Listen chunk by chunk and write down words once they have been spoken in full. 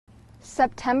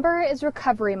September is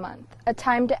Recovery Month, a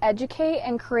time to educate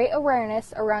and create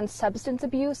awareness around substance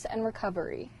abuse and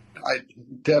recovery. I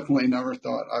definitely never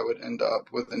thought I would end up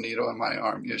with a needle in my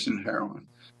arm using heroin.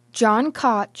 John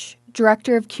Koch,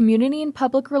 Director of Community and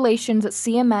Public Relations at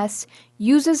CMS,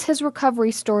 uses his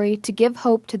recovery story to give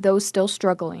hope to those still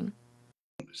struggling.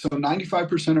 So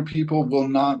 95% of people will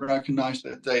not recognize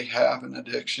that they have an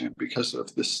addiction because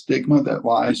of the stigma that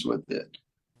lies with it.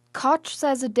 Koch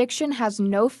says addiction has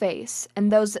no face, and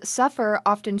those that suffer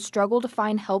often struggle to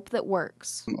find help that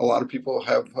works. A lot of people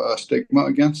have a stigma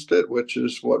against it, which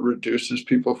is what reduces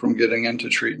people from getting into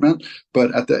treatment.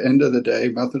 But at the end of the day,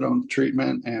 methadone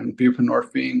treatment and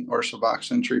buprenorphine or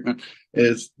Suboxone treatment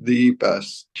is the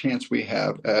best chance we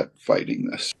have at fighting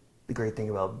this. The great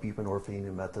thing about buprenorphine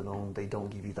and methadone, they don't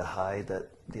give you the high that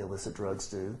the illicit drugs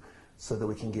do, so that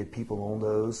we can get people on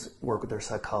those, work with their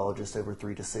psychologist over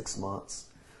 3 to 6 months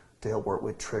to help work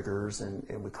with triggers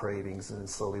and with cravings, and then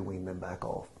slowly wean them back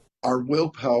off. Our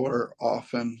willpower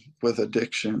often with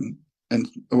addiction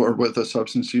or with a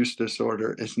substance use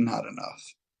disorder is not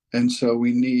enough. And so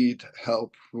we need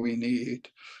help. We need,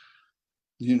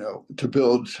 to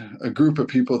build a group of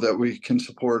people that we can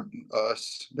support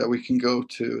us, that we can go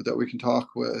to, that we can talk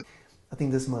with. I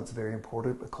think this month's very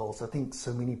important because I think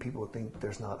so many people think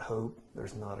there's not hope,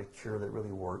 there's not a cure that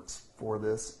really works for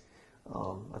this.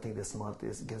 I think this month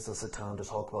gives us a time to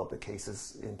talk about the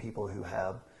cases in people who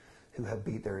have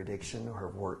beat their addiction or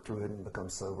have worked through it and become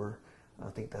sober. I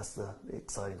think that's the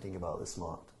exciting thing about this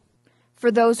month.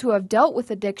 For those who have dealt with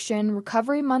addiction,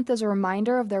 Recovery Month is a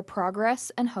reminder of their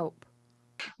progress and hope.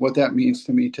 What that means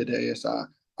to me today is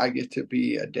I get to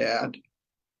be a dad,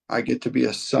 I get to be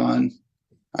a son,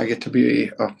 I get to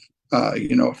be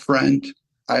a friend.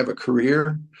 I have a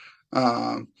career.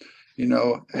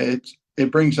 It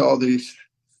brings all these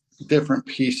different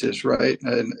pieces, right,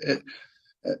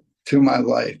 to my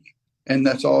life, and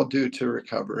that's all due to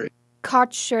recovery.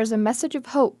 Koch shares a message of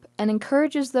hope and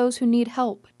encourages those who need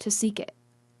help to seek it.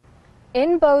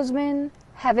 In Bozeman,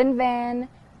 Heaven Van,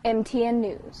 MTN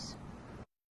News.